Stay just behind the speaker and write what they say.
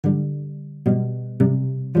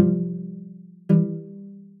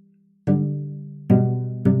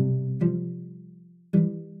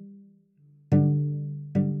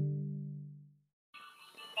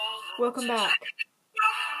Welcome back.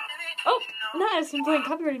 Oh, nice. I'm playing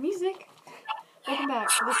copyrighted music. Welcome back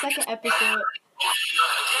to the second episode.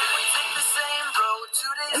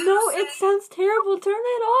 No, it sounds terrible. Turn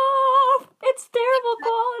it off. It's terrible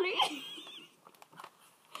quality.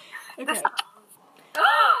 Okay.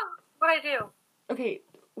 What'd I do? Okay,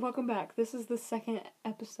 welcome back. This is the second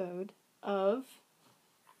episode of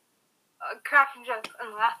Cracking Jokes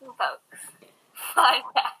and Laughing Folks.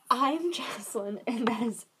 I'm Jocelyn, and that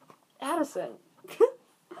is Addison.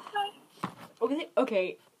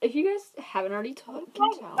 Okay, if you guys haven't already can tell.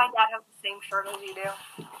 My dad has the same shirt as you do.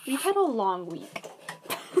 We've had a long week.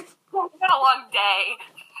 We've had a long day.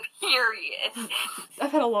 Period.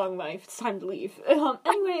 I've had a long life. It's time to leave.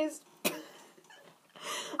 Anyways.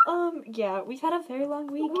 Yeah, we've had a very long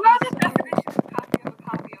week. What is the definition of a copy of a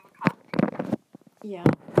copy of a copy? Yeah.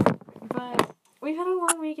 But we've had a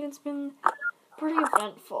long week and it's been pretty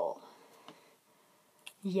eventful.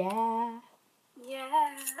 Yeah.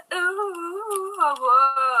 Yeah. Ooh,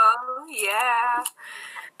 whoa, yeah.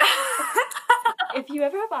 If you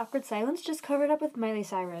ever have awkward silence, just cover it up with Miley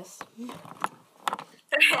Cyrus.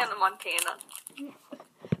 Hannah Montana.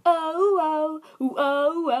 Oh, oh,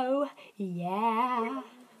 oh, oh, yeah.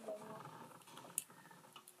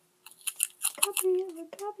 Copy of a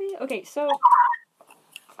copy. Okay, so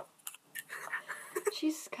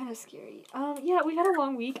she's kind of scary. Yeah, we had a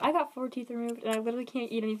long week. I got 4 teeth removed, and I literally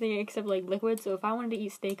can't eat anything except, like, liquid, so if I wanted to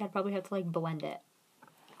eat steak, I'd probably have to, like, blend it.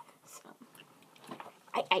 So,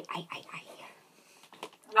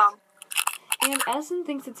 Yum. And Addison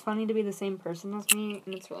thinks it's funny to be the same person as me,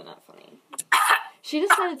 and it's really not funny. She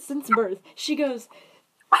decided since birth, she goes,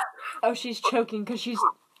 oh, she's choking, because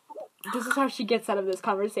this is how she gets out of this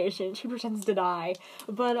conversation. She pretends to die.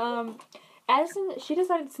 But, Addison, she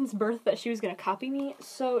decided since birth that she was going to copy me,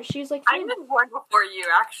 so she's like... I've been born before you,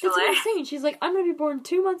 actually. That's what I'm saying. She's like, I'm going to be born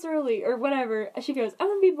 2 months early, or whatever. She goes, I'm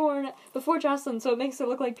going to be born before Jocelyn, so it makes it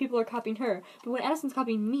look like people are copying her. But when Addison's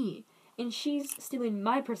copying me, and she's stealing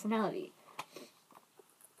my personality.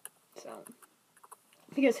 So...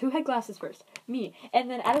 Because who had glasses first? Me.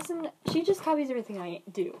 And then Addison, she just copies everything I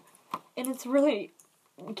do. And it's really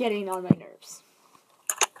getting on my nerves.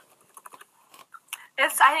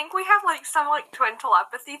 I think we have, like, some, like, twin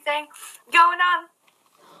telepathy thing going on.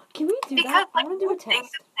 Can we do because, that? Like, I want to do a we think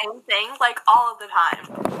test. the same thing, like, all of the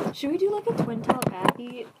time. Should we do, like, a twin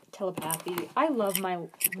telepathy? I love my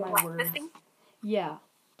words. Yeah.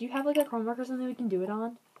 Do you have, like, a Chromebook or something we can do it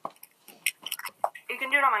on? You can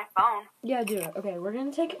do it on my phone. Yeah, do it. Okay, we're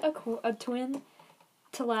gonna take a twin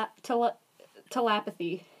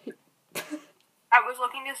telepathy. I was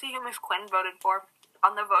looking to see who Miss Quinn voted for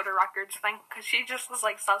on the voter records thing, because she just was,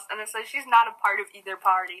 like, sus, and it says she's not a part of either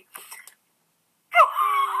party.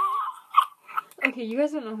 Okay, you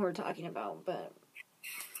guys don't know who we're talking about, but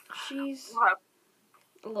she's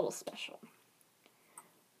a little special.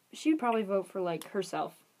 She'd probably vote for, like,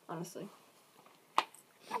 herself, honestly.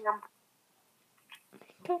 Yeah.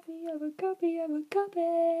 Copy of a copy of a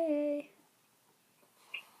copy.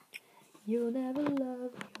 You'll never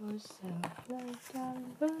love yourself like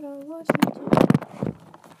darling, but I want you to.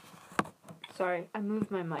 Sorry, I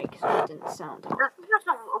moved my mic so it didn't sound off. This is just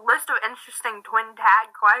a list of interesting twin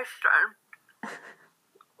tag questions.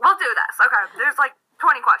 We'll do this. Okay, there's like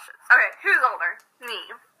 20 questions. Okay, who's older?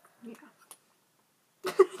 Me. Yeah.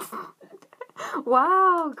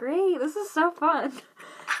 Wow, great. This is so fun.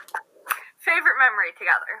 Favorite memory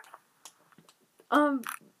together?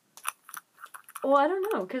 Well, I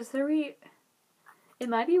don't know, because it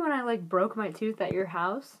might be when I, like, broke my tooth at your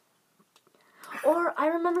house. Or I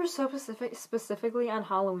remember so specifically on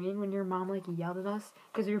Halloween when your mom, like, yelled at us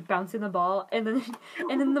because we were bouncing the ball, and then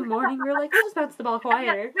in the morning we were like, we'll just bounce the ball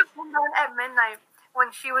quieter. At midnight,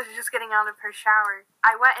 when she was just getting out of her shower,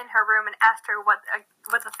 I went in her room and asked her what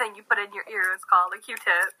the thing you put in your ear is called, a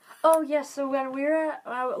Q-tip. Oh, yes, so when we were at,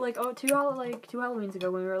 two Halloweens ago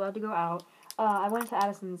when we were allowed to go out, I went to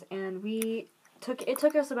Addison's, and it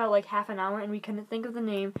took us about, like, half an hour, and we couldn't think of the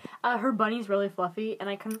name. Her bunny's really fluffy, and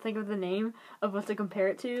I couldn't think of the name of what to compare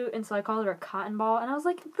it to, and so I called her a cotton ball, and I was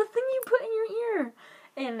like, the thing you put in your ear!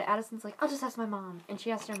 And Addison's like, I'll just ask my mom. And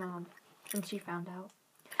she asked her mom, and she found out.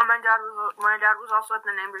 My dad was also at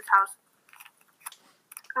the neighbor's house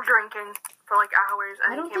drinking for, like, hours,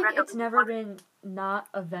 and I don't think it's never been not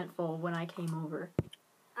eventful when I came over.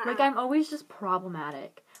 Mm-hmm. Like, I'm always just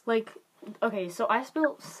problematic. Like, okay, so I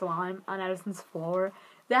spilled slime on Addison's floor.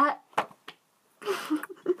 That...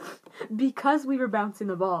 because we were bouncing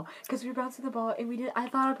the ball. Because we were bouncing the ball, and I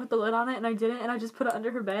thought I put the lid on it, and I didn't, and I just put it under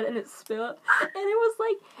her bed, and it spilled. And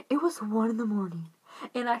it was 1 in the morning.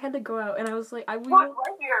 And I had to go out, and I was like, What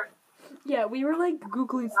year? Yeah, we were like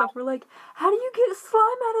Googling stuff. We're like, how do you get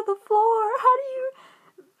slime out of the floor? How do you...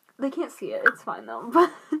 They can't see it. It's fine though.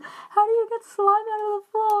 But how do you get slime out of the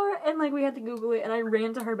floor? And like we had to Google it. And I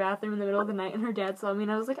ran to her bathroom in the middle of the night. And her dad saw me.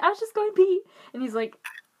 And I was like, I was just going pee. And he's like,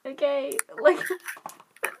 okay. Like,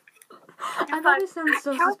 I thought it sounded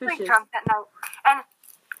so he was suspicious. like drunk that night, and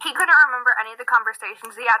he couldn't remember any of the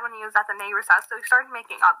conversations he had when he was at the neighbor's house. So he started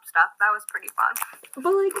making up stuff. That was pretty fun.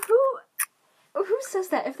 But like, who says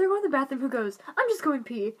that? If they're going to the bathroom, who goes, I'm just going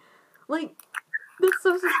pee? Like, that's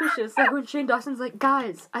so suspicious. Like when Shane Dawson's like,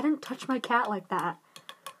 guys, I didn't touch my cat like that.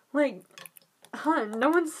 Like, hun, no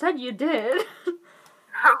one said you did.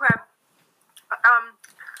 Okay.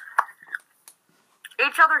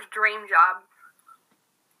 Each other's dream job.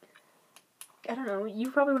 I don't know.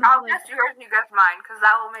 You probably want to I'll be like, guess yours and you guess mine, because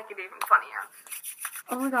that will make it even funnier.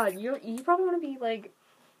 oh my god, you probably want to be like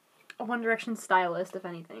a One Direction stylist, if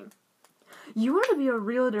anything. You wanted to be a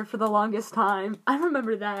realtor for the longest time. I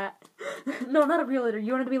remember that. No, not a realtor.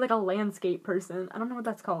 You wanted to be like a landscape person. I don't know what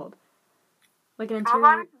that's called. Like an I interior...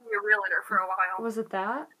 wanted to be a realtor for a while. Was it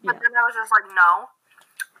that? But Yeah. then I was just like, no,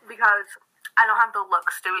 because I don't have the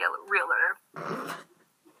looks to be a realtor.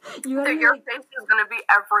 You gotta be Your like... face is going to be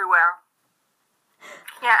everywhere.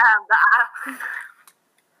 Can't have that.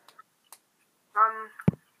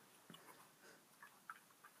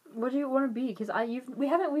 What do you want to be? Because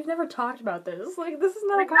we've never talked about this. Like, this is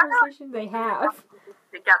not a We've never conversation they have.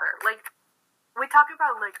 Together. Like, we talk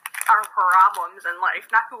about, like, our problems in life,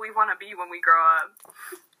 not who we want to be when we grow up.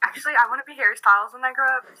 Actually, I want to be Harry Styles when I grow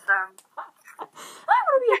up, so... I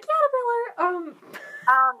want to be a caterpillar.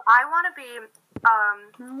 I want to be, I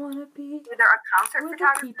want to be either a concert where the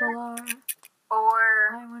photographer, people are.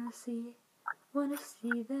 or I want to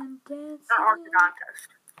see them dance. an orthodontist.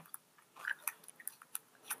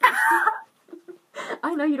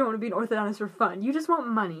 I know you don't want to be an orthodontist for fun. You just want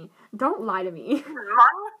money. Don't lie to me. Money,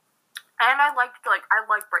 and I like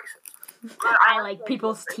braces. I like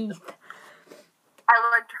people's teeth. I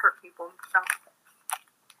like to hurt people, so.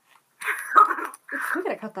 We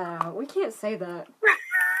gotta cut that out. We can't say that.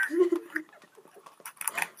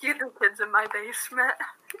 You the kids in my basement.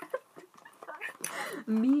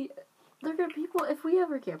 They're gonna, people, if we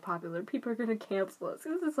ever get popular, people are gonna cancel us.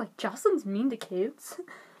 Because it's like, Jocelyn's mean to kids.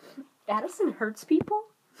 Addison hurts people.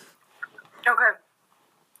 Okay.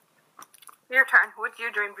 Your turn. What's your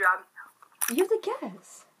dream job? You have to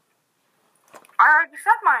guess. I already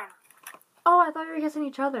said mine. Oh, I thought we were guessing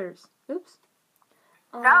each other's. Oops.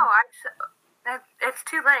 No, it's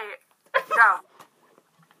too late. Go.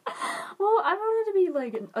 Well, I wanted to be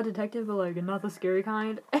like a detective, but like not the scary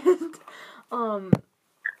kind, and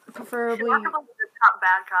preferably She wants to be the top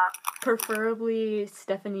bad cop. preferably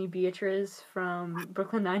Stephanie Beatriz from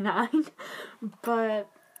Brooklyn Nine-Nine, but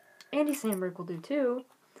Andy Samberg will do too.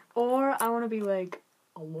 Or I want to be like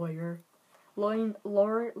a lawyer. Lawyering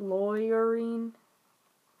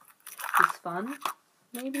is fun.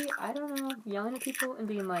 Maybe, I don't know, yelling at people and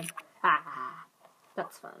being like,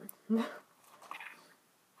 that's fun. I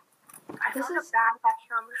This feel like is- a bad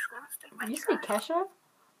picture. I'm just gonna stick my You say Kesha?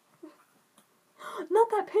 Not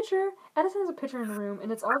that picture! Addison has a picture in the room,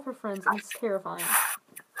 and it's all of her friends, and it's terrifying.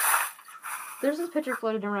 There's this picture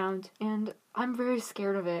floated around, and I'm very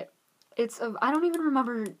scared of it. I don't even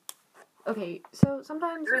remember... Okay, so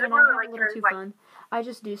sometimes when I have a little too fun, I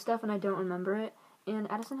just do stuff and I don't remember it. And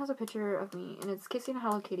Addison has a picture of me, and it's kissing a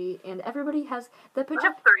Hello Kitty, and everybody has the I picture...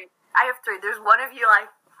 have three. There's one of you, like,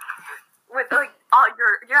 with, like, all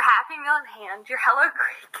your Happy Meal in hand, your Hello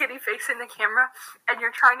Kitty facing the camera, and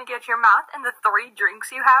you're trying to get your mouth, and the 3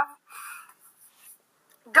 drinks you have.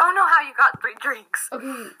 Don't know how you got 3 drinks.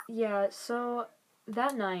 Okay, yeah, so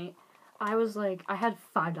that night, I was like, I had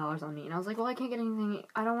 $5 on me, and I was like, well, I can't get anything,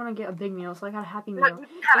 I don't want to get a big meal, so I got a Happy Meal. But you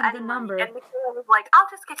didn't have And any the money, number, and Michaela was like, I'll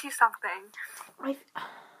just get you something.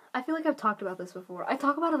 I feel like I've talked about this before. I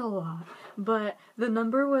talk about it a lot, but my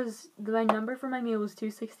number for my meal was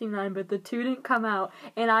 $2.69, but the 2 didn't come out,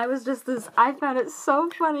 and I was just I found it so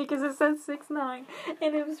funny because it said 6.9,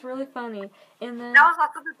 and it was really funny. And then That was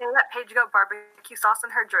also the day that Paige got barbecue sauce in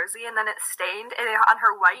her jersey, and then it stained on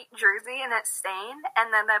her white jersey, and it stained.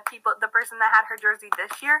 And then the person that had her jersey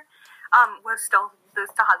this year, still had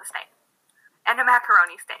the stain, and a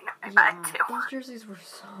macaroni stain. Too. Those jerseys were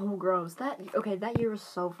so gross. That year was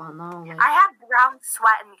so fun though. Like, I had brown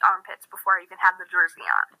sweat in the armpits before I even had the jersey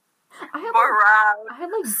on. I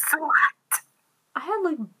had Sweat. I had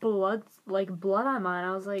blood on mine.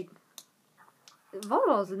 I was like,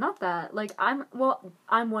 volleyball is not that. Like, I'm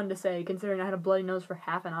one to say, considering I had a bloody nose for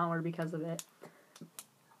half an hour because of it.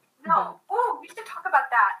 No. Oh, we should talk about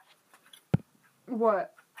that.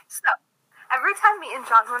 What? So, Every time me and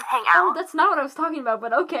Jocelyn hang Oh, out, that's not what I was talking about,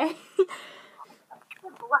 but okay.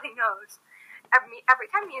 bloody nose. Every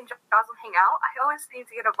time me and Jocelyn hang out, I always need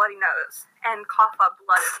to get a bloody nose and cough up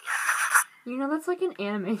blood at the end. You know, that's like an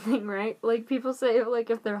anime thing, right? Like, people say, like,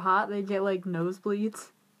 if they're hot, they get, like,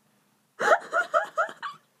 nosebleeds.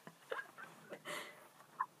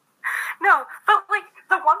 No, but, like,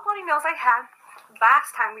 the one bloody nose I had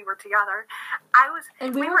last time we were together,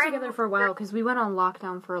 And we were together for a while, because we went on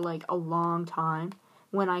lockdown for, like, a long time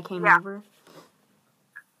when I came over.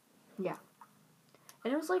 Yeah.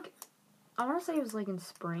 And it was, like, I want to say it was, like, in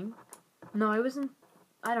spring. No, it was in,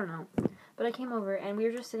 I don't know. But I came over, and we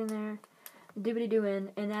were just sitting there,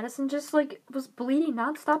 doobity-dooing, and Addison just, like, was bleeding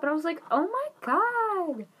nonstop, and I was like, oh my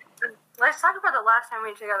god! Let's talk about the last time we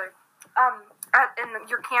were together. In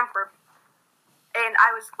your camper. And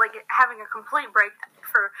I was, like, having a complete break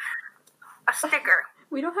for a sticker.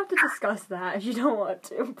 We don't have to discuss that if you don't want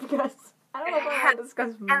to, because I don't know if I want to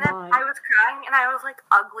discuss And mine. then I was crying, and I was, like,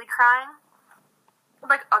 ugly crying.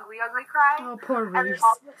 Like, ugly crying. Oh, poor And then Reese.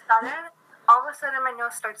 all of a sudden, my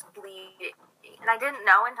nose starts bleeding. And I didn't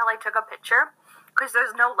know until I took a picture, because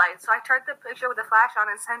there's no light. So I turned the picture with the flash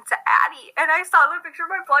on and sent to Addie. And I saw the picture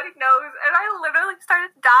of my bloody nose, and I literally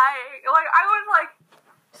started dying. Like, I was like...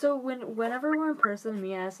 So whenever we're in person,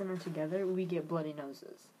 me and Addison are together, we get bloody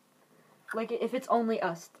noses. Like, if it's only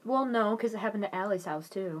us. Well, no, because it happened to Allie's house,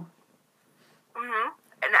 too. Mm-hmm.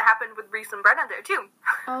 And it happened with Reese and Brenna there, too.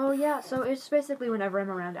 Oh, yeah, so it's basically whenever I'm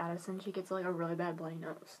around Addison, she gets, like, a really bad bloody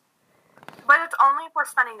nose. But it's only if we're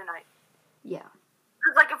spending the night. Yeah.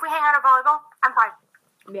 Because, like, if we hang out at volleyball, I'm fine.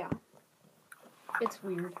 Yeah. It's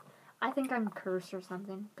weird. I think I'm cursed or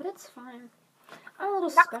something, but it's fine. I'm a little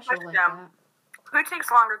Next special like question. that. Who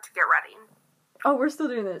takes longer to get ready? Oh, we're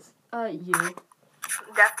still doing this. You.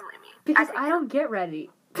 Definitely me. Because I don't get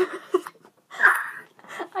ready.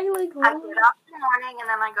 I like I get up in the morning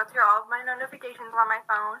and then I go through all of my notifications on my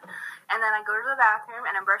phone, and then I go to the bathroom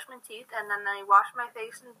and I brush my teeth, and then I wash my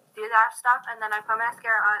face and do that stuff, and then I put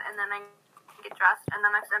mascara on, and then I get dressed, and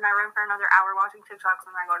then I sit in my room for another hour watching TikToks,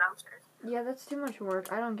 and then I go downstairs. Yeah, that's too much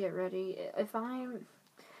work. I don't get ready.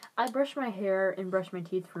 I brush my hair and brush my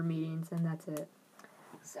teeth for meetings, and that's it.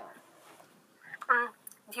 So.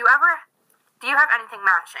 Do you have anything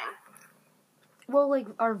matching? Well, like,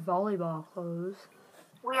 our volleyball clothes.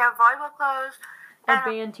 We have volleyball clothes. Our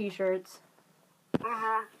band t-shirts.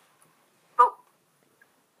 Mm-hmm. But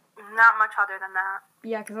not much other than that.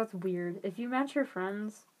 Yeah, because that's weird. If you match your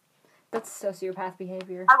friends, that's sociopath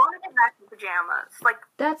behavior. I want to get matching pajamas. Like,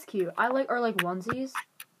 that's cute. Or like onesies.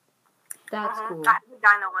 That's cool. I have a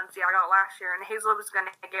dino onesie I got last year, and Hazel was going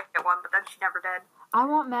to get one, but then she never did. I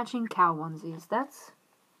want matching cow onesies. That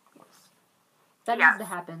needs to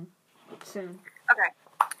happen soon. Okay.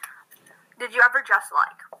 Did you ever dress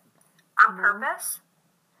alike? On purpose?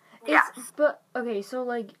 Yes.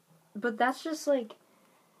 But that's just, like,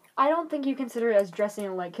 I don't think you consider it as dressing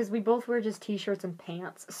alike, because we both wear just t-shirts and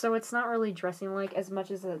pants, so it's not really dressing alike as much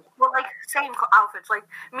as a... Well, like, same outfits. Like,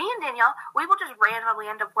 me and Danielle, we will just randomly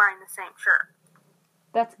end up wearing the same shirt.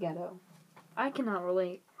 That's ghetto. I cannot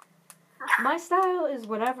relate. My style is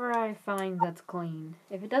whatever I find that's clean.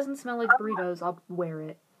 If it doesn't smell like burritos, I'll wear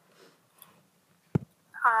it.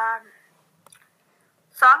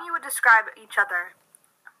 Song you would describe each other.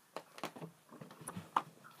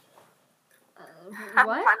 What?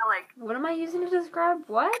 Kind of like... What am I using to describe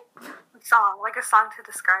what? Song. Like a song to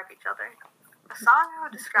describe each other. A song I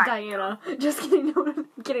would describe Diana. Just kidding. No, I'm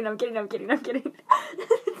kidding.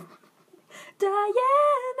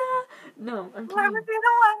 Diana! No, I'm kidding.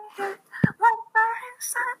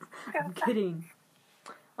 I'm kidding.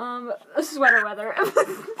 Sweater weather.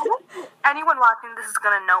 Anyone watching this is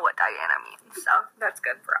gonna know what Diana means, so that's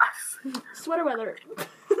good for us. Sweater weather.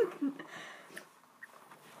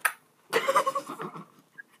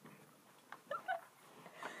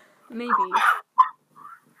 Maybe.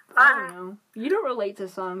 I don't know. You don't relate to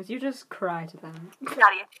songs, you just cry to them.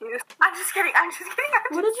 Daddy issues. I'm just kidding.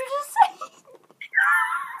 What did you just say?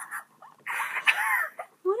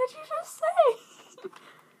 What did you just say?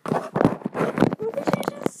 What did you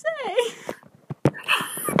just say?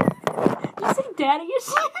 Did you say daddy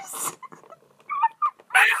issues?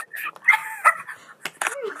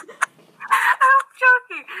 I'm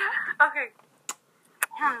joking. Okay.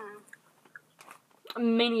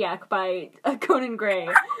 Maniac by Conan Gray.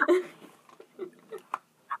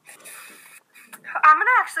 I'm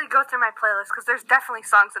gonna actually go through my playlist because there's definitely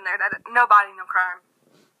songs in there that no body, no crime.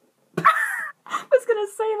 I was gonna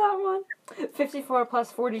say that one. 54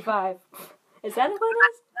 plus 45. Is that what it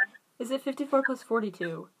is? Is it 54 plus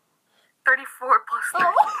 42? 34 plus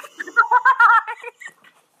 35.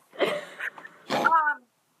 Oh.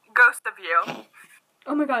 Ghost of You.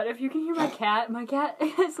 Oh my god, if you can hear my cat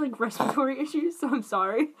has like respiratory issues, so I'm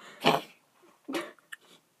sorry. Oh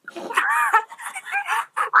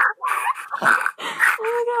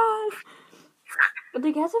my god.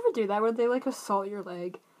 Do cats ever do that where they like assault your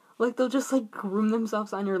leg? Like they'll just like groom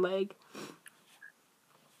themselves on your leg?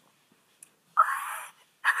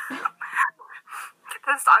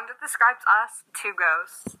 The song that describes us, Two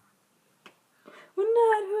Ghosts. We're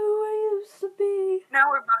not who I used to be. Now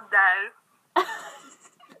we're both dead.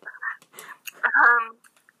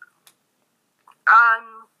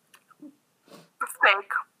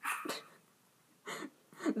 Fake.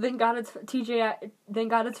 Thank God it's Thank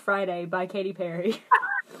God It's Friday by Katy Perry.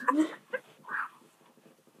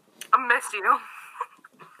 I miss you.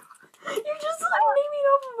 You're just like naming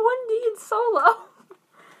off 1D and Solo.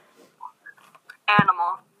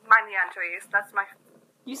 Animal. By Neon Trees. That's my...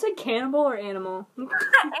 You said cannibal or animal?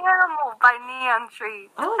 Animal by Neon Trees.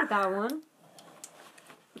 I like that one.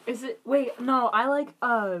 Is it... Wait, no, I like,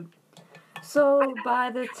 So by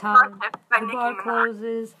the time the bar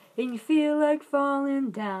closes and you feel like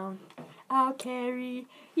falling down, I'll carry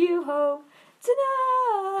you home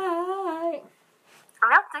tonight. I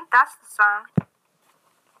don't think that's the song.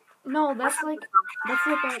 No, that's like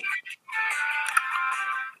a...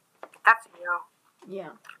 That's you. Yeah.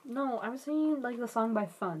 No, I was singing like the song by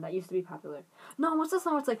Fun that used to be popular. No, what's the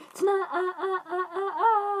song? It's like tonight,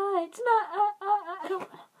 I don't.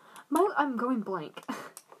 I'm going blank.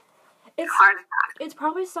 It's Heart attack. it's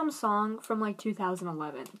probably some song from like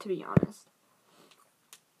 2011, to be honest.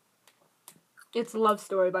 It's Love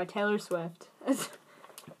Story by Taylor Swift. I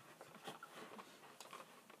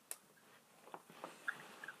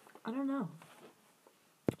don't know.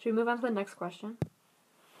 Should we move on to the next question?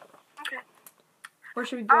 Okay. Or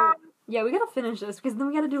should we go... Yeah, we gotta finish this, because then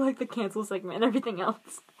we gotta do, like, the cancel segment and everything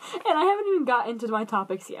else. And I haven't even got into my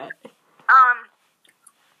topics yet.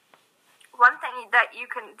 One thing that you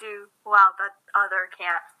can do well that other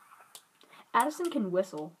can't. Addison can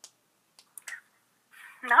whistle.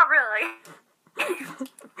 Not really.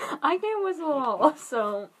 I can't whistle at all,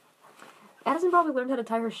 so... Addison probably learned how to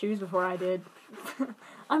tie her shoes before I did.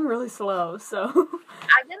 I'm really slow, so...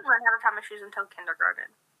 I didn't learn how to tie my shoes until kindergarten.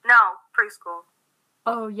 No, preschool.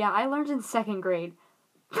 Oh, yeah, I learned in 2nd grade.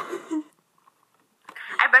 I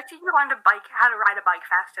bet you learned how to ride a bike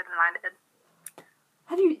faster than I did.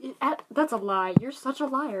 Have you... That's a lie. You're such a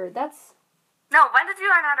liar. That's... No, when did you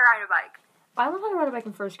learn how to ride a bike? I learned how to ride a bike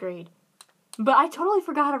in 1st grade. But I totally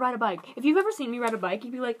forgot how to ride a bike. If you've ever seen me ride a bike,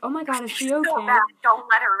 you'd be like, oh my god, is she okay? So bad. Don't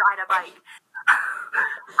let her ride a bike.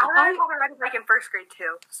 I learned how to ride a bike in 1st grade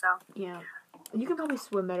too, so... Yeah. You can probably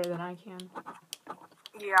swim better than I can.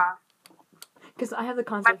 Yeah. Because I have the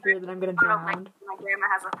constant fear that I'm going to drown. My grandma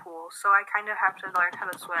has a pool, so I kind of have to learn how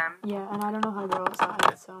to swim. Yeah, and I don't know how to go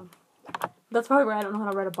outside, so... That's probably why I don't know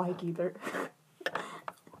how to ride a bike either.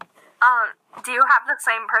 Do you have the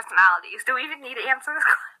same personalities? Do we even need to answer this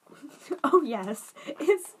question? Oh, yes.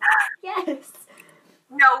 Yes.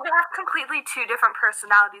 No, we have completely two different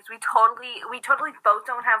personalities. We totally both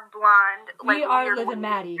don't have blonde. We are Liv and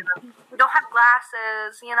Maddie. We don't have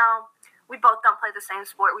glasses, you know. We both don't play the same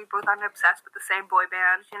sport. We both aren't obsessed with the same boy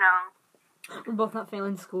band, you know. We're both not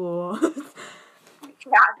failing school.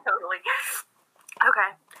 Yeah, totally.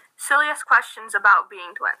 Okay. Silliest questions about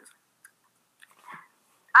being twins.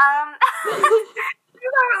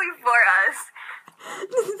 These are really for us.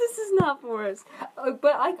 This is not for us.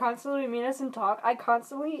 But I constantly, when Madison talk,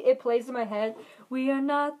 it plays in my head, we are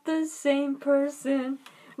not the same person.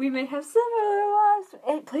 We may have similar lives.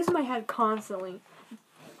 It plays in my head constantly.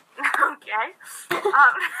 Okay.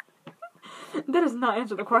 That does not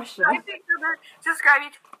answer the question. Describe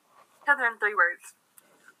each other in 3 words.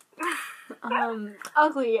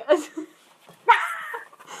 Ugly.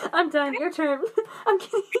 I'm done. Your turn. I'm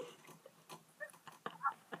kidding.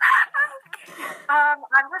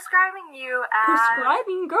 I'm describing you as...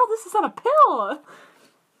 Prescribing? Girl, this is not a pill.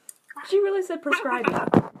 She really said prescribing.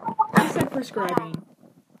 She said prescribing.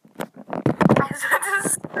 I said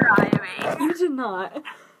describing. You did not.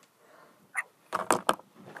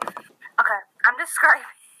 Okay, I'm describing.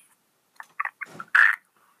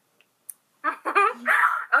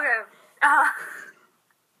 Okay.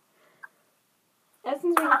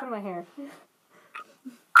 Edison's making fun of my hair.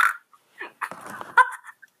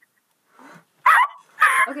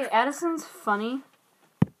 Okay, Addison's funny.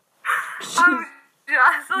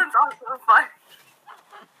 Addison's also funny.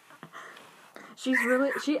 She's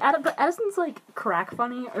really but Addison's like crack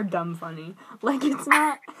funny or dumb funny. Like it's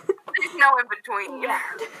not. There's no in between. Yeah.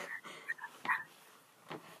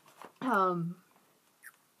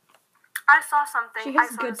 I saw something. She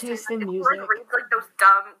has I saw good this thing, taste in like, it music. reads like those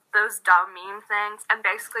dumb meme things, and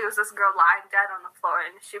basically it was this girl lying dead on the floor,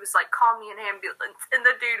 and she was like, "Call me an ambulance," and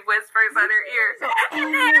the dude whispers in her ear,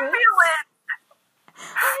 "An ambulance."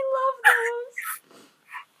 I love those.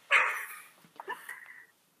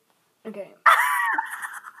 Okay.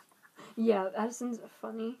 Yeah, Addison's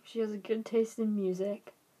funny. She has a good taste in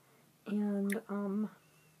music, and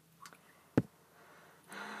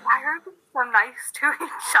Why are they so nice to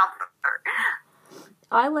each other?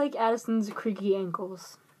 I like Addison's creaky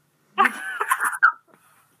ankles. We're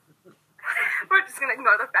just gonna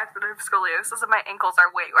ignore the fact that I have scoliosis and my ankles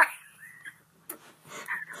are way worse.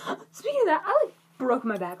 Speaking of that, I broke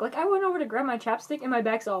my back. I went over to grab my chapstick and my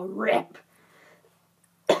back's all rip.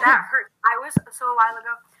 That hurts. I was, so a while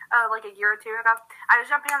ago, like a year or two ago, I was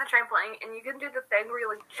jumping on the trampoline, and you can do the thing where you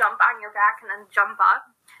jump on your back and then jump up.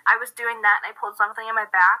 I was doing that, and I pulled something in my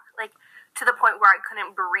back, to the point where I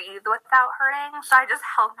couldn't breathe without hurting, so I just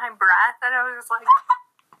held my breath, and I was just like...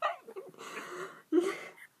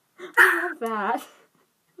 I love that.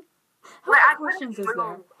 How many questions is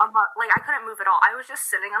there? I couldn't move at all. I was just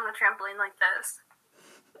sitting on the trampoline like this.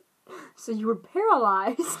 So you were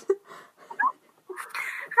paralyzed.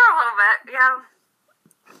 For a little bit, yeah.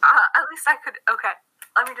 At least I could... Okay,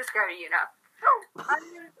 let me describe it,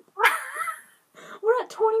 We're at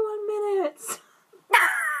 21 minutes.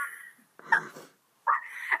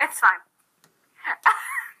 It's fine.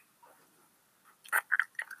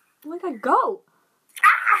 Like a goat.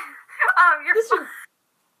 You're This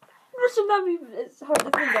should not be as hard to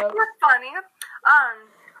think of. You're funny.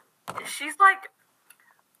 She's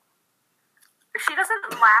she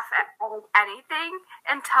doesn't laugh at anything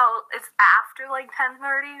until it's after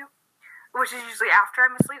 10:30, which is usually after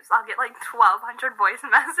I'm asleep. So I'll get 1,200 voice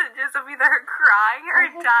messages of either her crying or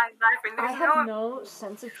dying laughing. I have no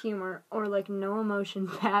sense of humor or no emotion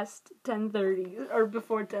past 10:30 or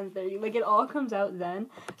before 10:30. It all comes out then.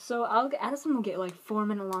 So Addison will get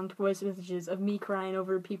 4-minute long voice messages of me crying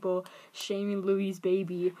over people shaming Louis'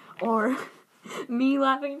 baby or me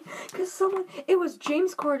laughing because it was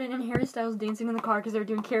James Corden and Harry Styles dancing in the car because they were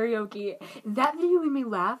doing karaoke. That video made me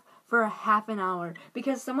laugh for a half an hour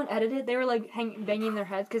because someone edited. They were banging their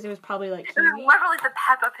heads because it was probably It was literally the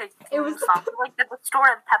Peppa Pig theme It was song. The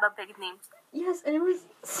distorted Peppa Pig themes. Yes, and it was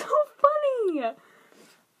so funny.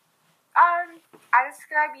 I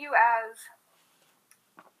describe you as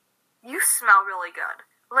you smell really good.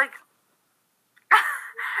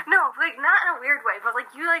 No, not in a weird way, but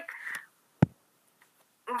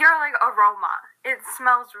your aroma. It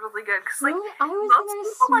smells really good. Cause, really? I always most think I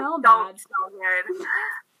people, smell don't bad. smell good.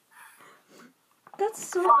 That's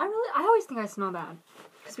so. I always think I smell bad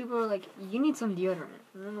because people are like, "You need some deodorant,"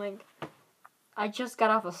 and I'm like, "I just got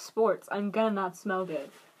off of sports. I'm gonna not smell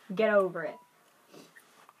good. Get over it."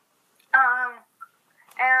 And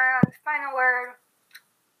final word.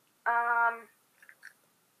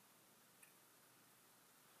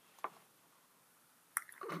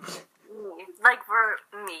 For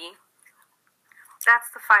me, that's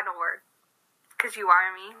the final word. Because you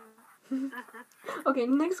are me. Okay,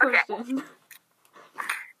 next question.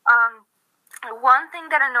 One thing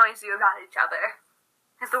that annoys you about each other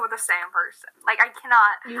is that we're the same person. I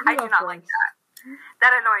do not like that.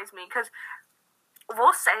 That annoys me, because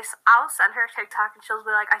I'll send her a TikTok and she'll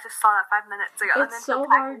be like, I just saw that 5 minutes ago. It's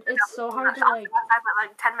so hard to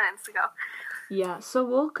 10 minutes ago. Yeah, so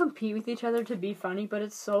we'll compete with each other to be funny, but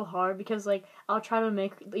it's so hard because we'll try to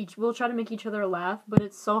make each other laugh, but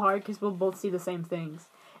it's so hard because we'll both see the same things,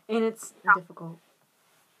 and it's difficult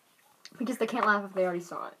because they can't laugh if they already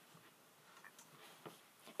saw it,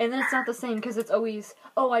 and then it's not the same because it's always,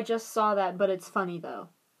 oh, I just saw that, but it's funny though.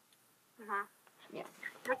 Yeah.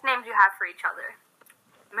 Nicknames you have for each other.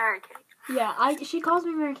 Mary Kate. Yeah, she calls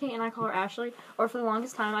me Mary Kate and I call her Ashley, or for the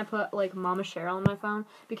longest time I put Mama Cheryl on my phone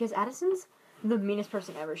because Addison's the meanest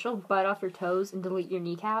person ever. She'll bite off your toes and delete your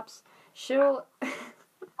kneecaps. I'm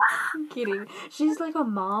kidding. She's like a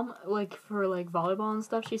mom, for volleyball and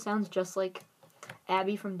stuff. She sounds just like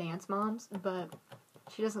Abby from Dance Moms, but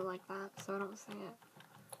she doesn't like that, so I don't say it.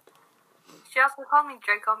 She also called me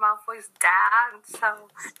Draco Malfoy's dad,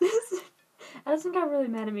 so... Addison got really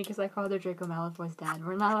mad at me because I called her Draco Malfoy's dad.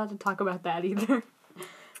 We're not allowed to talk about that either.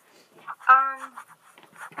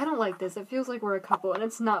 I don't like this. It feels like we're a couple, and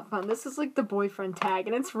it's not fun. This is the boyfriend tag,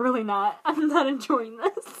 and it's really not. I'm not enjoying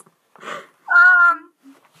this.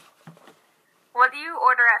 What do you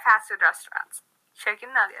order at fast food restaurants?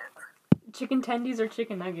 Chicken nuggets. Chicken tendies or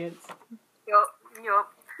chicken nuggets? Yup.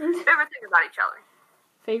 Favorite thing about each other?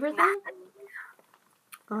 Favorite thing?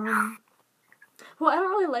 Well, I don't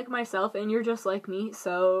really like myself, and you're just like me,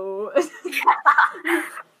 so...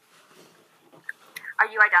 Are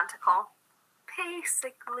you identical?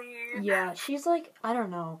 Basically. Yeah, she's like, I don't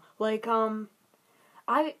know. Like, so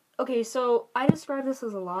I describe this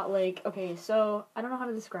as a lot like, okay, so I don't know how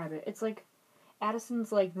to describe it. It's like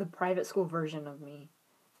Addison's like the private school version of me.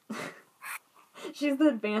 She's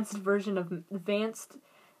the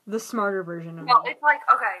the smarter version of me. Well, it's like,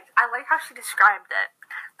 okay, I like how she described it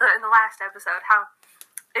in the last episode, how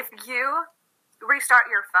if you restart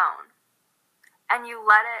your phone and you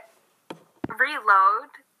let it reload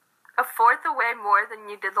a fourth away more than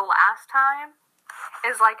you did the last time,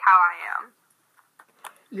 is like how I am.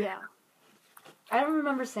 Yeah. I don't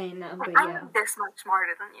remember saying that, but I'm yeah. this much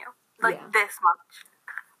smarter than you. Like, Yeah. this much.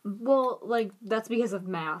 Well, like, that's because of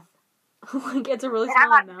math. Like, it's a really And I'm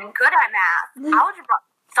small not even amount. good at math. Algebra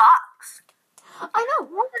sucks. I know.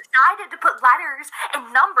 Who decided to put letters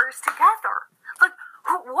and numbers together? Like,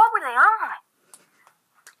 what were they on?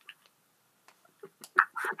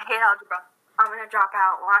 I hate algebra. I'm gonna drop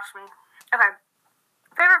out. Watch me. Okay.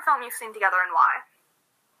 Favorite film you've seen together and why?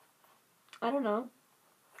 I don't know.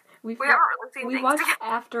 We haven't really seen we things watched together.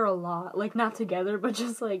 After a lot. Like, not together, but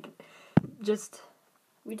just,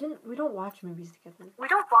 we don't watch movies together. We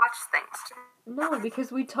don't watch things together. No,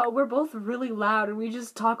 because we're both really loud and we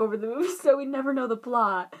just talk over the movie, so we never know the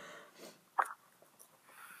plot.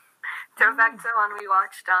 Go back to when we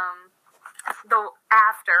watched, the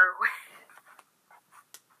After.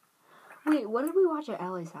 Wait, what did we watch at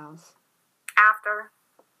Allie's house? After.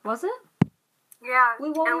 Was it? Yeah.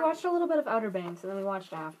 We watched a little bit of Outer Banks, and then we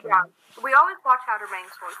watched After. Yeah. We always watch Outer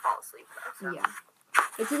Banks when we fall asleep, though. So. Yeah.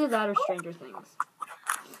 It's either that or Stranger Things.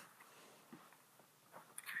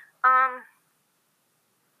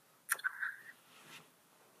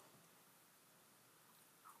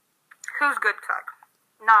 Who's good cook?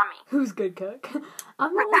 Not me. Who's good cook?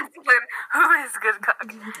 I'm Who is good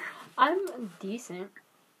cook? I'm decent.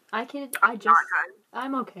 I'm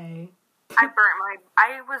okay. I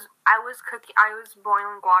was cooking. I was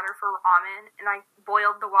boiling water for ramen, and I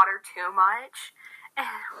boiled the water too much, and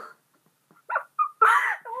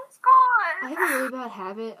it was gone. I have a really bad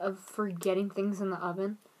habit of forgetting things in the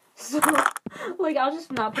oven. So, like, I'll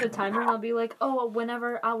just not put a timer, and I'll be like, oh, when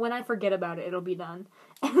I forget about it, it'll be done.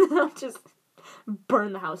 And then I'll just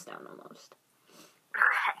burn the house down almost.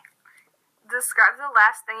 Okay. Describe the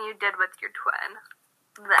last thing you did with your twin.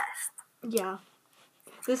 This. Yeah.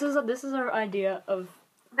 This is our idea of...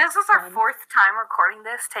 This is our fourth time recording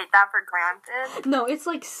this. Take that for granted. No, it's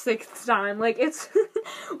like sixth time. Like, it's...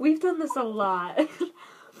 We've done this a lot.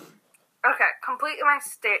 Okay, complete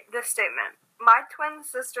this statement. My twin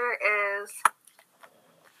sister is...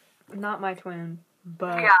 Not my twin,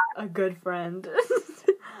 but a good friend.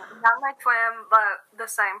 Not my twin, but the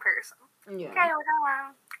same person. Yeah. Okay, we're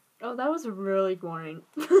done. Oh, that was really boring.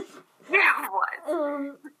 Yeah, it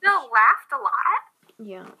was. We still laughed a lot.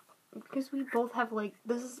 Yeah. Because we both have, like,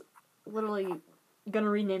 this is literally gonna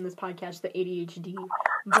rename this podcast the ADHD,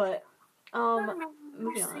 but,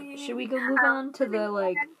 moving on. Should we move on to the,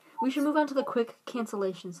 like, we should move on to the quick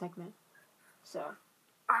cancellation segment. So,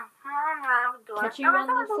 catch you on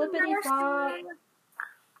the flippity flop.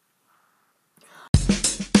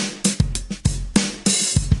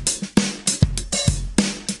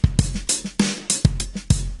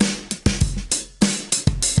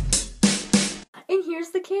 And here's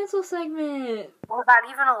the cancel segment. Was that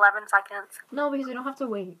even 11 seconds? No, because we don't have to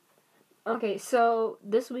wait. Okay, so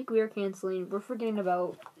this week we are canceling. We're forgetting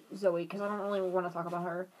about Zoe because I don't really want to talk about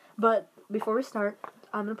her. But before we start,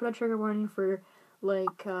 I'm gonna put a trigger warning for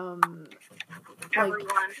Everyone.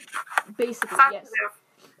 basically, yes.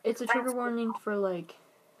 It's a trigger warning for like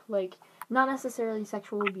not necessarily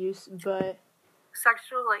sexual abuse, but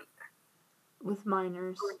Sexual, like, with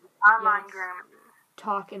minors, online yes, grooming.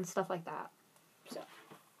 talk and stuff like that. So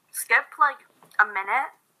Skip, like, a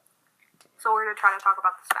minute. So we're gonna try to talk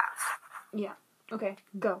about this fast. yeah, okay,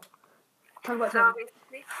 go. Talk about So Tony.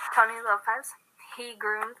 basically, Tony Lopez, he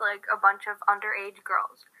groomed, like, a bunch of underage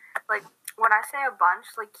girls. Like, when I say a bunch,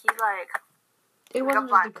 like, he, like... It wasn't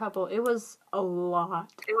just a couple. It was a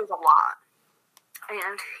lot. It was a lot.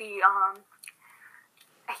 And he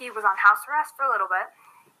was on house arrest for a little bit.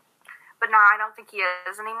 But now I don't think he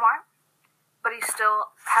is anymore. But he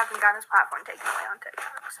still hasn't gotten his platform taken away on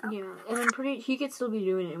TikTok. So. Yeah, and he could still be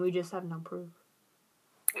doing it, and we just have no proof.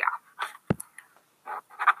 Yeah.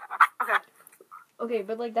 Okay. Okay,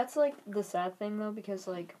 but, like, that's, like, the sad thing, though, because,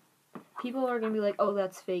 like, people are gonna be like, oh,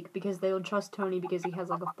 that's fake, because they'll trust Tony because he has,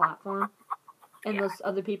 like, a platform. And those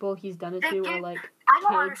other people he's done it to are, like, I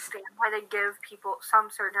don't kids. understand why they give some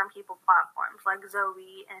certain people platforms, like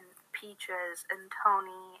Zoe and Peaches and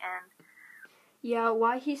Tony and... Yeah,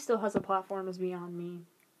 why he still has a platform is beyond me.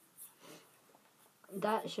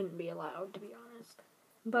 that shouldn't be allowed, to be honest.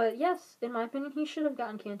 But yes, in my opinion, he should have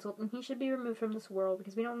gotten canceled, and he should be removed from this world,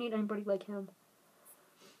 because we don't need anybody like him.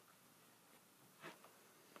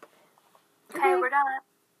 Okay, we're done.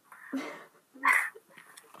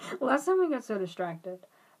 Last time we got so distracted,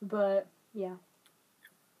 but yeah.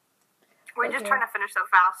 We're just trying to finish so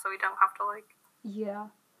fast so we don't have to, like... Yeah.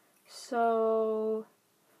 So...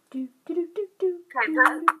 Okay, the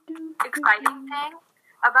exciting thing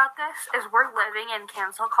about this is we're living in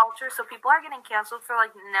cancel culture, so people are getting canceled for,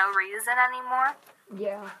 like, no reason anymore.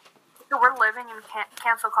 Yeah. So we're living in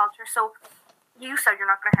cancel culture, so you said you're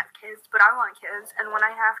not going to have kids, but I want kids, and when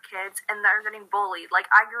I have kids and they're getting bullied, like,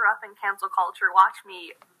 I grew up in cancel culture, watch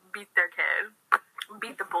me beat their kid.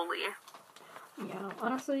 Beat the bully. Yeah,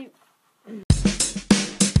 honestly...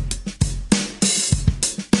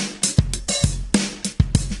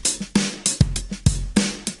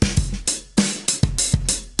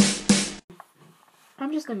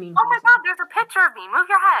 I'm just a mean Oh my person. god, there's a picture of me. Move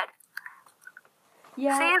your head.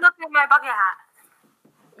 Yeah. See, look at my bucket hat.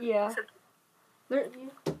 Yeah.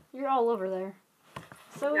 You're all over there.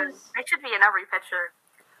 So I is... should be in every picture.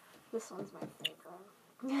 This one's my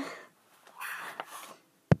favorite.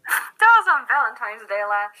 That was on Valentine's Day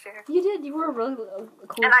last year. You did. You were a really cool.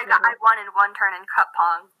 And I won in one turn in cup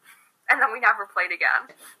pong. And then we never played again.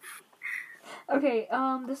 Okay,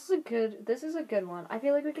 this is a good one. I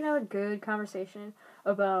feel like we can have a good conversation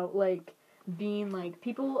about, like, being, like,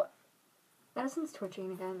 people... Addison's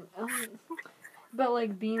twitching again. But,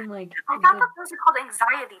 like, being, like... I thought that those are called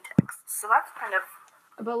anxiety tics, so that's kind of...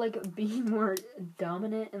 About, like, being more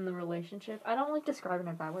dominant in the relationship. I don't like describing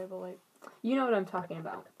it that way, but, like, you know what I'm talking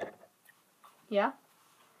about. Yeah?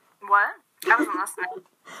 What? I wasn't listening.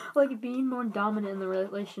 Like, being more dominant in the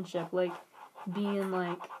relationship. Like, being,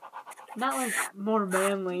 like... Not, like, more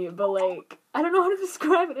manly, but, like... I don't know how to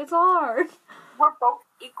describe it. It's hard. We're both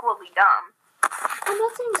equally dumb. I'm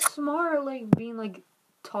not saying smart, like, being, like,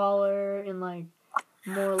 taller and, like,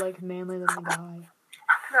 more, like, manly than the guy. God,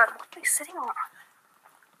 what are they sitting on?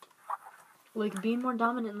 Like, being more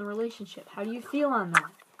dominant in the relationship. How do you feel on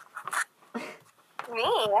that?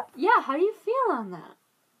 Me? Yeah, how do you feel on that?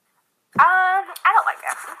 I don't like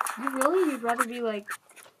it. You really? You'd rather be, like...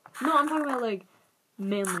 No, I'm talking about, like,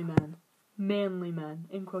 manly men. Manly men,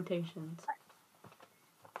 in quotations.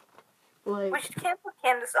 Like... We should cancel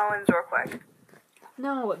Candace Owens real quick.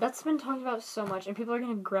 No, that's been talked about so much, and people are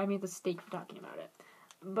gonna grab me at the stake for talking about it.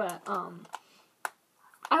 But,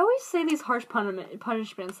 I always say these harsh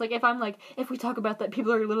punishments. Like, if we talk about that,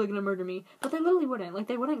 people are literally gonna murder me. But they literally wouldn't. Like,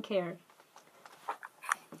 they wouldn't care.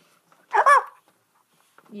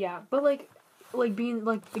 Yeah, but, like, being,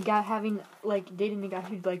 like, the guy having, like, dating the guy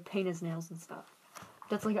who'd, like, paint his nails and stuff.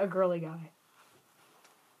 That's, like, a girly guy.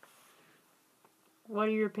 What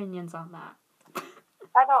are your opinions on that?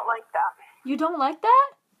 I don't like that. You don't like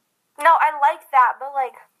that? No, I like that, but,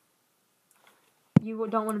 like... You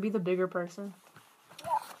don't want to be the bigger person?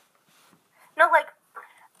 Yeah. No, like...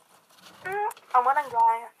 I want a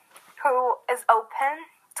guy who is open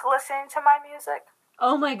to listening to my music.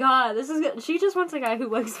 Oh my god, this is good. She just wants a guy who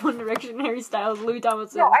likes One Direction, Harry Styles, Louis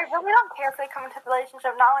Tomlinson. No, I really don't care if they come into the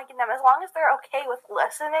relationship not liking them. As long as they're okay with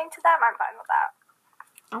listening to them, I'm fine with that.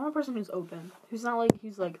 I want a person who's open. Who's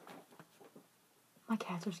like, my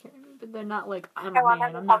cats are scaring me, but they're not like, I'm a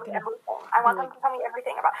man, I'm not gonna... I want them to tell me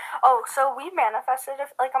everything about... Oh, so we manifested,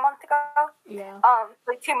 like, a month ago? Yeah.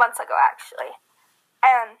 Like, 2 months ago, actually.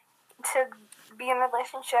 And to be in a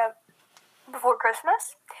relationship before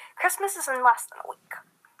Christmas. Christmas is in less than a week.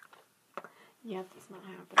 Yeah, that's not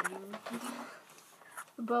happening.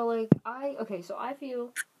 But, like, so I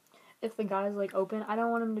feel if the guy's, like, open, I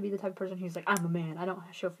don't want him to be the type of person who's like, I'm a man, I don't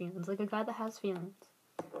show feelings. Like, a guy that has feelings.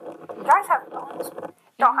 Guys have feelings.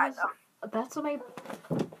 Don't hide them. That's what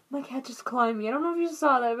my cat just climbed me. I don't know if you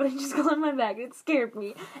saw that, but it just climbed my back. It scared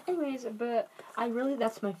me. Anyways, but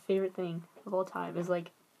that's my favorite thing of all time is,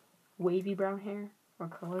 like, wavy brown hair or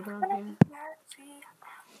curly brown hair.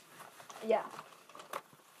 Yeah.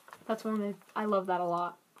 That's I love that a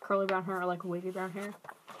lot. Curly brown hair or, like, wavy brown hair.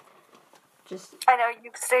 I know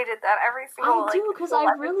you've stated that every single... I do, because I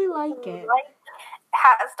really like it.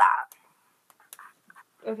 Has that.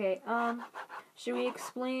 Okay, should we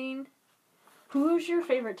explain... Who's your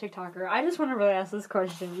favorite TikToker? I just want to really ask this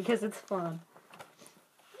question because it's fun.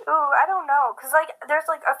 Ooh, I don't know. Because, like, there's,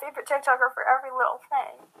 like, a favorite TikToker for every little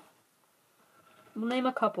thing. Well, name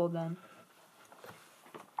a couple, then.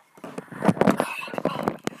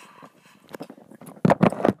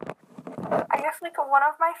 I guess, like, one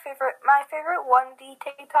of my favorite 1D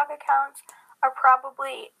TikTok accounts are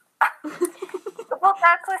probably... Well,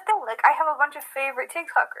 that's the thing. Like, I have a bunch of favorite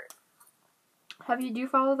TikTokers. Do you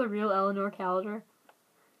follow the real Eleanor Calder?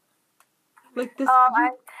 Like this.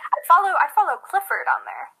 I follow Clifford on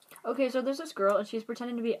there. Okay, so there's this girl and she's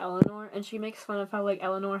pretending to be Eleanor and she makes fun of how like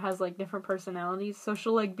Eleanor has like different personalities, so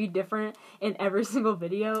she'll like be different in every single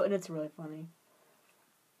video and it's really funny.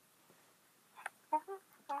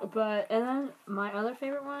 But and then my other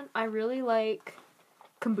favorite one, I really like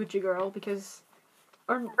Kombucha Girl because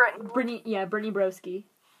Brittany Broski.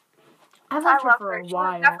 I've liked her for a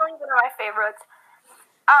while. She's definitely one of my favorites.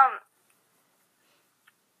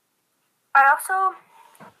 I also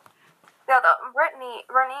Brittany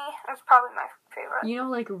is probably my favorite. You know,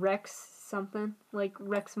 like Rex something, like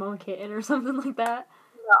Rex Mama Kitten or something like that.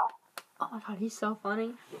 No. Oh my god, he's so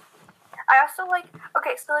funny. I also like,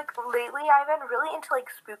 so like lately I've been really into like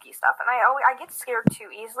spooky stuff, and I get scared too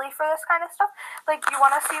easily for this kind of stuff. Like, you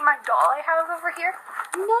want to see my doll I have over here?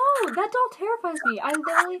 No, that doll terrifies me.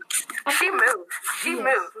 She moved. She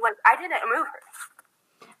moved. Like, I didn't move her.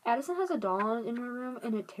 Addison has a doll in her room,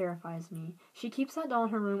 and it terrifies me. She keeps that doll in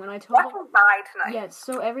her room, and I told her... She'll die tonight. Yes,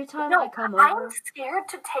 so every time I come over... I'm scared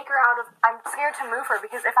to take her out of... I'm scared to move her,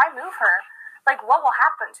 because if I move her, like, what will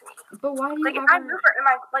happen to me? But why do you if I move her,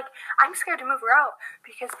 I'm scared to move her out,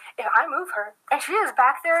 because if I move her, and she is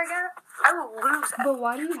back there again, I will lose it. But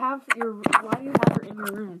why do you have her in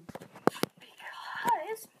your room?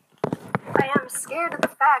 Because I am scared of the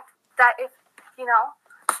fact that if,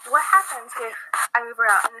 what happens if I move her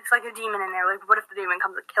out and it's like a demon in there? Like, what if the demon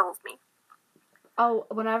comes and kills me? Oh,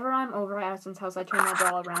 whenever I'm over at Addison's house, I turn that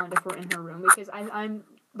doll around if we're in her room, because I'm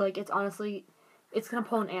like, it's honestly, it's gonna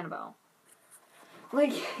pull an Annabelle.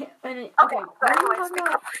 Like, and it, okay, so anyways,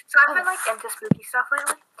 so I've been, like, into spooky stuff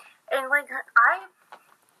lately, and, like,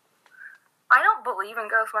 I don't believe in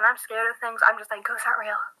ghosts. When I'm scared of things, I'm just like, ghosts aren't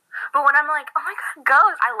real. But when I'm like, oh my god,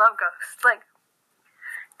 ghosts, I love ghosts. Like,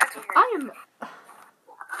 that's weird.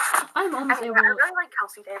 I'm almost able. I really like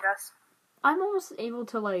Kelsey Davis. I'm almost able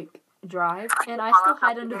to like drive, and I still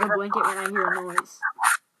hide under the blanket when I hear a noise.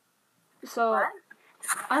 So what?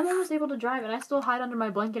 I'm almost able to drive, and I still hide under my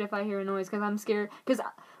blanket if I hear a noise because I'm scared. Because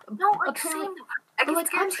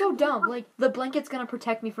I'm so dumb. Like, the blanket's gonna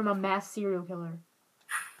protect me from a mass serial killer.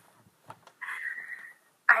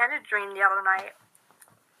 I had a dream the other night,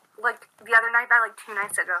 by 2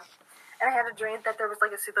 nights ago. And I had a dream that there was,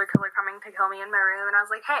 like, a serial killer coming to kill me in my room, and I was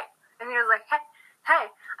like, hey. And he was like, hey.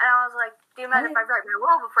 And I was like, do you mind if I write my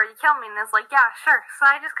will before you kill me? And I was like, yeah, sure. So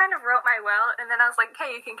I just kind of wrote my will, and then I was like,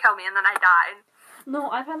 hey, you can kill me, and then I died.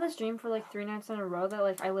 No, I've had this dream for, like, 3 nights in a row that,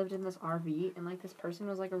 like, I lived in this RV, and, like, this person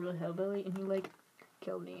was, like, a real hillbilly, and he, like,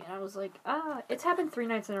 killed me. And I was like, it's happened 3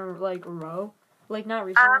 nights in a, like, row. Like, not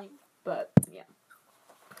recently, but, yeah.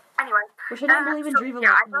 Anyway. Which I don't believe in dream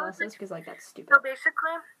analysis, because, like, that's stupid. So,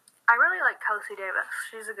 basically, I really like Kelsey Davis.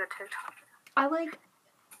 She's a good TikToker. I like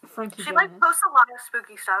Frankie Jonas. She, like, posts a lot of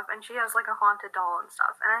spooky stuff, and she has, like, a haunted doll and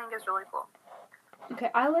stuff, and I think it's really cool.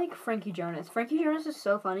 Okay, I like Frankie Jonas. Frankie Jonas is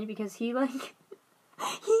so funny because he, like...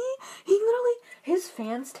 He literally, his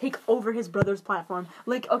fans take over his brother's platform.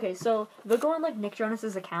 Like, okay, so they'll go on, like, Nick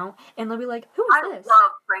Jonas's account, and they'll be like, who is this? I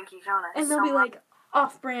love Frankie Jonas. And they'll be like,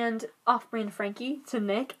 off-brand Frankie to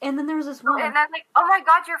Nick. And then there was this one. And I'm like, oh my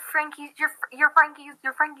god, you're Frankie's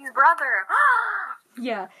brother.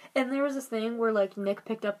 Yeah, and there was this thing where, like, Nick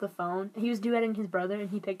picked up the phone. He was duetting his brother, and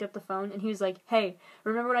he picked up the phone, and he was like, hey,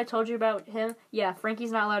 remember what I told you about him? Yeah,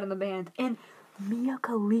 Frankie's not allowed in the band. And Mia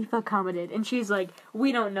Khalifa commented, and she's like,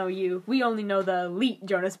 we don't know you. We only know the elite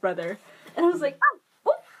Jonas brother. And I was like,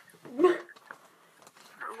 oh. Love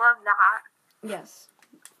that. Yes.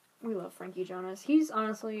 We love Frankie Jonas. He's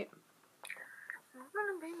honestly...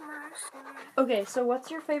 Okay, so what's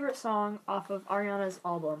your favorite song off of Ariana's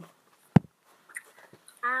album?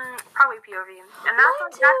 Probably POV. And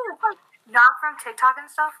that's not from TikTok and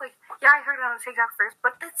stuff. Like, yeah, I heard it on TikTok first,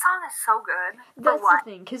 but that song is so good. That's the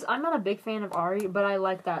thing, because I'm not a big fan of Ari, but I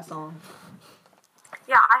like that song.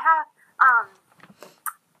 Yeah, I have,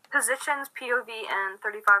 Positions, POV, and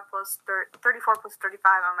 34 plus 35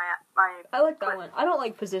 on my I like that one. I don't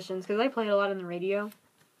like Positions, because I play it a lot on the radio.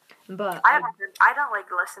 But I don't,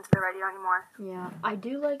 like, listen to the radio anymore. Yeah, I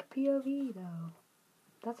do like POV, though.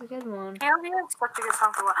 That's a good one. POV is such a good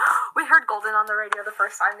song for what? We heard Golden on the radio the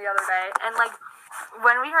first time the other day, and, like,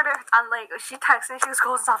 when we heard it on, like, she texted me, she was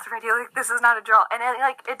Golden's off the radio, like, this is not a drill. And,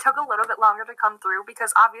 it took a little bit longer to come through,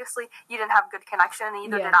 because obviously you didn't have good connection, and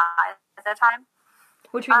neither did I at that time.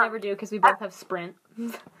 Which we never do, because we both have Sprint.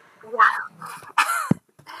 Yeah.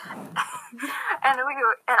 and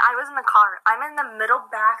I was in the car. I'm in the middle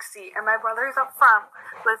back seat, and my brother's up front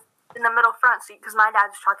in the middle front seat, because my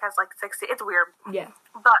dad's truck has, like, 60. It's weird. Yeah.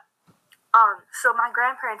 But So my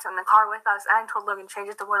grandparents are in the car with us, and I told Logan, change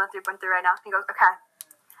it to 103.3 right now. He goes, okay.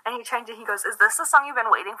 And he changed it. He goes, is this the song you've been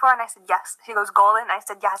waiting for? And I said, yes. He goes, Golden? And I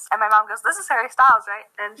said, yes. And my mom goes, this is Harry Styles, right?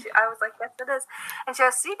 And I was like, yes, it is. And she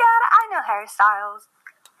goes, see, Dad, I know Harry Styles.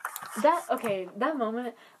 That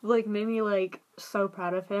moment, like, made me, like, so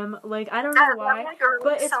proud of him. Like, I don't know why,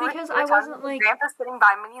 but it's because I wasn't, like... Grandpa's sitting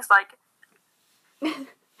by me, and he's like...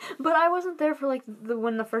 But I wasn't there for, like,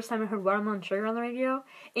 when the first time I heard Watermelon Sugar on the radio,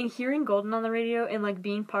 and hearing Golden on the radio, and, like,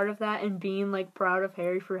 being part of that, and being, like, proud of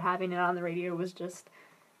Harry for having it on the radio was just...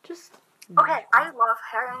 Okay, I love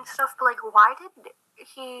Harry and stuff, but, like, why did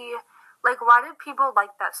people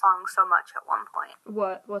like that song so much at one point?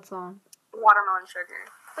 What song? Watermelon Sugar.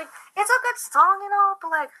 Like, it's a good song and all, but,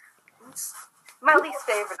 like, it's my least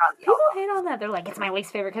favorite on the People album. hate on that. They're like, it's my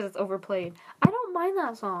least favorite because it's overplayed. I don't mind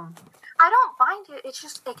that song. I don't mind it. It's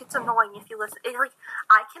just, it gets annoying if you listen. I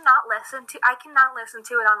cannot listen to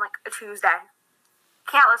it on, like, a Tuesday.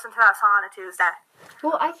 Can't listen to that song on a Tuesday.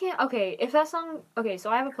 Well, I can't. Okay, if that song. Okay, so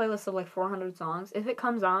I have a playlist of like 400 songs. If it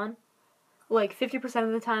comes on, like 50%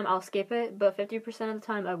 of the time I'll skip it, but 50% of the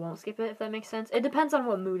time I won't skip it, if that makes sense. It depends on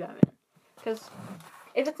what mood I'm in. Because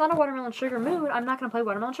if it's not a Watermelon Sugar mood, I'm not going to play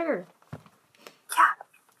Watermelon Sugar. Yeah.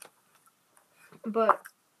 But,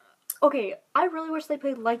 okay, I really wish they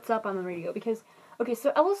played Lights Up on the radio because, okay,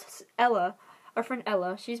 so Ella, our friend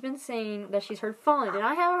Ella, she's been saying that she's heard Fallen, and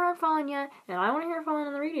I haven't heard Fallen yet, and I want to hear Fallen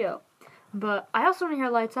on the radio. But I also want to hear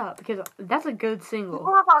Lights Up, because that's a good single.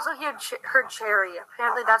 People have also heard Cherry.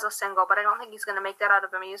 Apparently that's a single, but I don't think he's going to make that out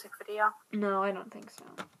of a music video. No, I don't think so.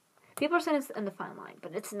 People are saying it's in the fine line,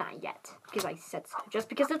 but it's not yet, because I said so. Just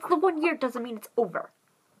because it's the 1 year doesn't mean it's over.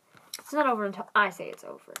 It's not over until I say it's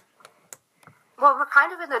over. Well, we're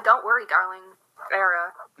kind of in the Don't Worry, Darling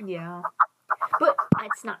era. Yeah. But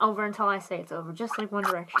it's not over until I say it's over, just like One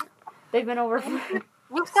Direction. They've been over for...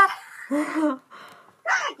 You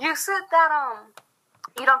said that,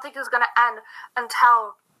 you don't think it was going to end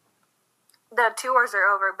until the tours are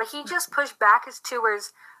over, but he just pushed back his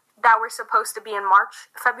tours that were supposed to be in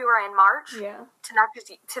February and March, yeah,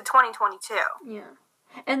 to 2022. Yeah.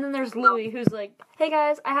 And then there's Louis, who's like, hey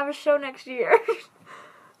guys, I have a show next year.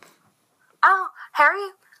 Oh,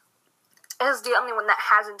 Harry is the only one that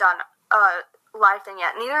hasn't done a live thing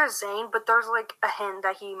yet. Neither is Zayn, but there's like a hint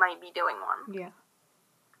that he might be doing one. Yeah.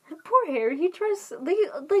 Poor Harry, he tries,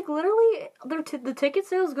 like literally, the ticket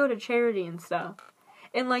sales go to charity and stuff.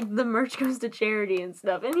 And, like, the merch goes to charity and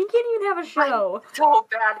stuff. And he can't even have a show. So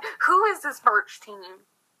bad. Who is this merch team?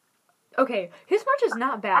 Okay, his merch is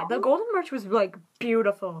not bad. The golden merch was, like,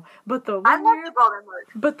 beautiful. But the I love the golden merch.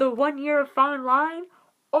 But the 1 year of Fine Line?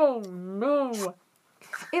 Oh, no.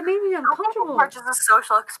 It made me uncomfortable. Merch is a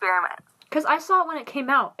social experiment. Because I saw it when it came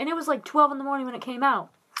out. And it was, like, 12 in the morning when it came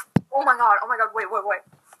out. Oh, my God. Wait.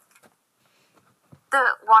 The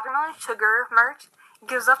Watermelon Sugar merch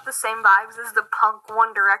gives up the same vibes as the punk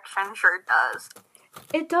One Direction shirt does.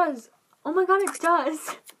 It does. Oh my god, it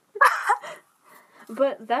does.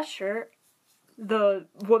 But that shirt, the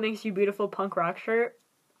What Makes You Beautiful punk rock shirt,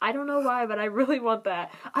 I don't know why, but I really want that.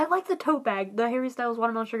 I like the tote bag, the Harry Styles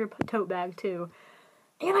Watermelon Sugar tote bag too.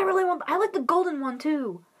 And I like the golden one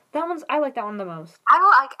too. I like that one the most. I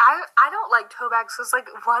don't like tote bags, because, like,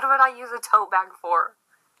 what would I use a tote bag for?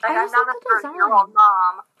 Like, I'm not a 30-year-old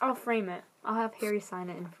mom. I'll frame it. I'll have Harry sign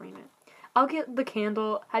it and frame it. I'll get the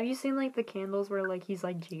candle. Have you seen, like, the candles where, like, he's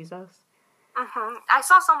like Jesus? Mm-hmm. I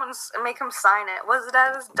saw someone make him sign it. Was it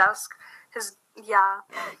at his desk?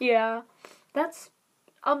 Yeah. That's,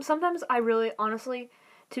 sometimes I really, honestly,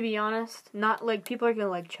 to be honest, not, like, people are gonna,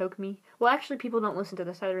 like, choke me. Well, actually, people don't listen to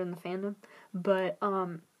this either in the fandom. But,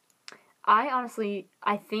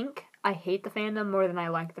 I think I hate the fandom more than I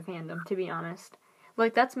like the fandom, to be honest.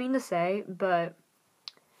 Like, that's mean to say, but...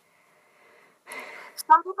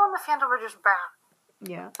 Some people in the fandom are just bad.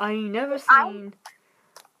 Yeah, I never seen...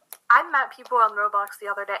 I met people on Roblox the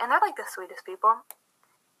other day, and they're, like, the sweetest people.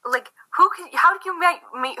 Like, how do you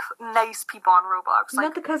meet nice people on Roblox? Like,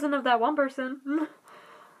 not the cousin of that one person.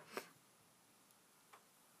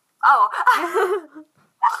 Oh.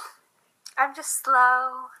 I'm just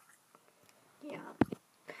slow. Yeah.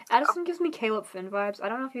 Addison gives me Caleb Finn vibes. I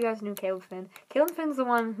don't know if you guys knew Caleb Finn. Caleb Finn's the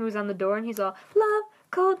one who's on the door and he's all, love,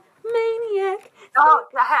 cold, maniac. Oh,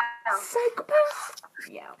 yeah. Psychopath.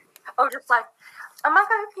 Yeah. Oh, just like, am I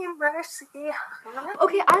gonna be Mercy?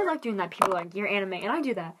 Okay, I like doing that. People are like, you're anime, and I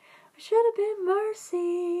do that. Should have been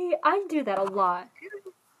Mercy. I do that a lot.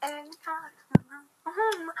 I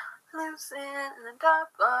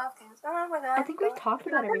think we've talked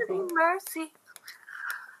about everything. Mercy.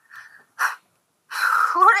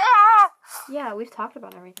 Yeah, we've talked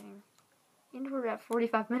about everything. And we're at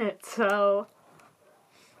 45 minutes, so...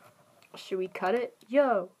 Should we cut it?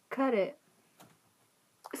 Yo, cut it.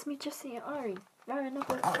 It's me, Jesse, and Ari. Riding up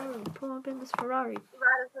with Ari. Pull up in this Ferrari.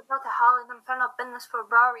 Riders about to holler, them turn up in this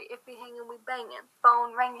Ferrari. If we hanging, we banging.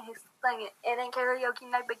 Phone ringing, he's slinging. It ain't karaoke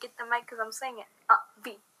night, but get the mic, cause I'm singing.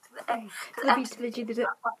 V to the A, to the B, to the G, to the A,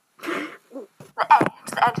 to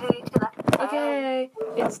the N, to the Okay,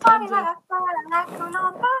 it's time to...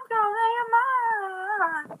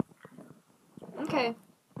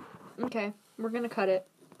 Okay, we're gonna cut it,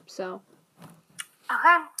 so...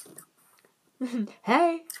 Okay.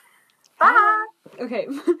 Hey! Bye! Okay,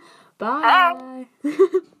 bye! Hey.